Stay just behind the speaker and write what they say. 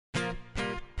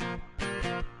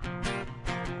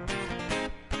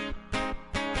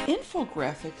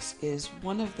Infographics is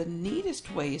one of the neatest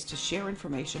ways to share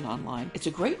information online. It's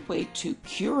a great way to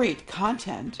curate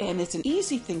content, and it's an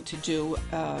easy thing to do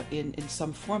in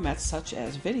some formats such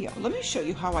as video. Let me show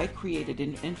you how I created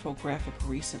an infographic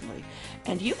recently.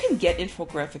 And you can get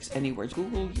infographics anywhere.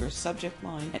 Google your subject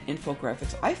line and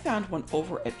infographics. I found one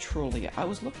over at Trulia. I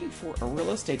was looking for a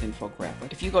real estate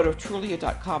infographic. If you go to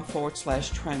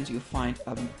trulia.com/trends, you find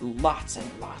lots and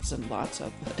lots and lots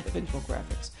of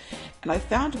infographics. And I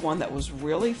found one that was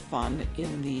really fun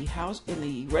in the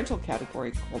rental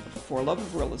category called For Love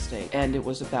of Real Estate, and it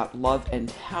was about love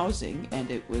and housing, and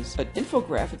it was an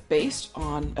infographic based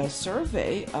on a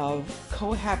survey of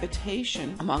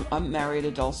cohabitation among unmarried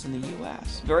adults in the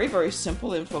U.S. Very, very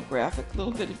simple infographic, a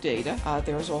little bit of data.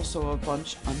 There's also a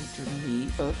bunch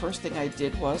underneath. So the first thing I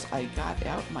did was I got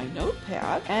out my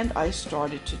notepad and I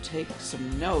started to take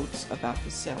some notes about the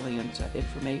salient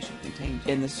information contained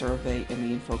in the survey in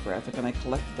the infographic, and I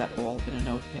collected that all in a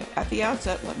notepad. At the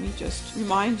outset, let me just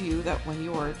remind you that when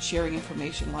you are sharing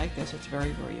information like this, it's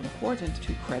very, very important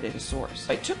to credit a source.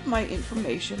 I took my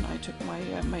information, I took my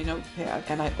notepad,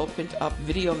 and I opened up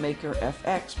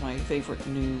VideoMakerFX, my favorite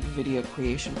new video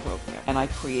creation program, and I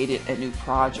created a new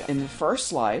project. In the first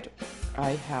slide,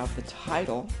 I have the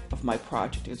title of my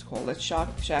project. It's called Let's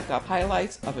Shack Up,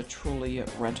 Highlights of a Trulia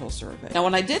Rental Survey. Now,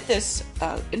 when I did this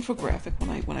infographic,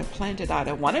 when I planned it out,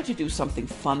 I wanted to do something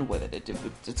fun with it.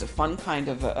 It's a fun kind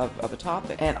of a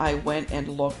topic, and I went and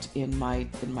looked in my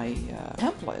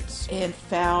templates and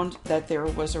found that there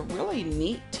was a really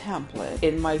neat template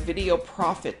in my Video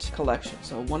Profit collection.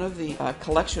 So one of the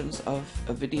collections of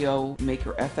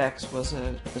VideoMakerFX was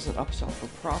an upsell for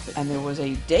profit, and there was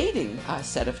a dating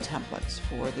set of templates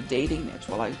for the dating niche.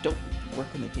 Well, I don't work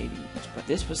in the dating niche, but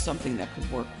this was something that could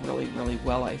work really, really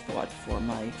well, I thought, for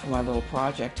my little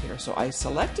project here. So I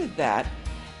selected that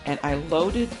and I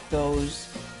loaded those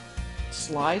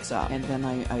slides up, and then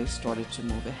I started to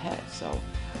move ahead. So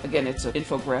again, it's an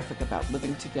infographic about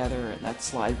living together, and that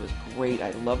slide was great.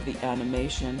 I love the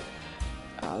animation.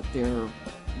 There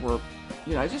were,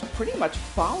 I just pretty much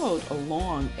followed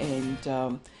along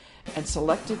and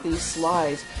selected these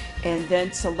slides, and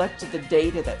then selected the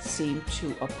data that seemed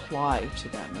to apply to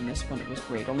them. And this one, it was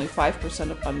great. Only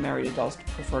 5% of unmarried adults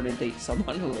prefer to date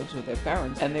someone who lives with their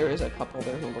parents, and there is a couple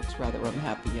there who looks rather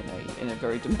unhappy in a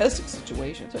very domestic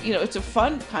situation. So it's a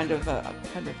fun kind of a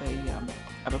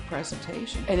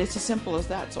presentation, and it's as simple as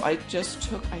that. So I just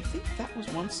took, I think that was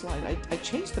one slide. I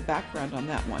changed the background on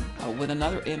that one with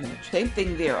another image. Same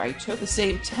thing there. I took the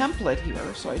same template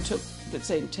here, so I took the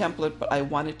same template, but I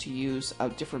wanted to use a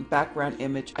different background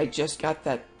image. I just got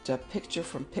that picture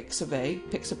from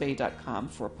Pixabay.com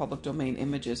for public domain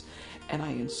images, and I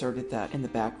inserted that in the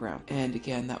background. And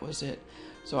again, that was it.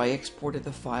 So I exported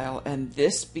the file, and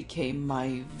this became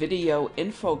my video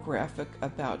infographic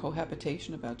about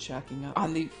cohabitation, about shacking up.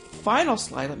 On the final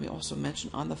slide, let me also mention,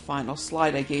 on the final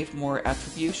slide, I gave more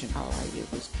attribution.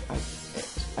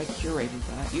 I curated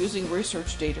that using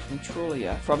research data from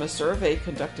Trulia, from a survey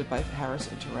conducted by Harris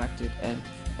Interactive, and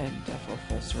for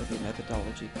full survey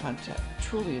methodology, contact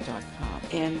Trulia.com.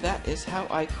 And that is how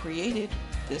I created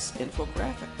this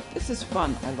infographic. This is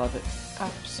fun. I love it.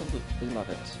 Absolutely love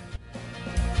it.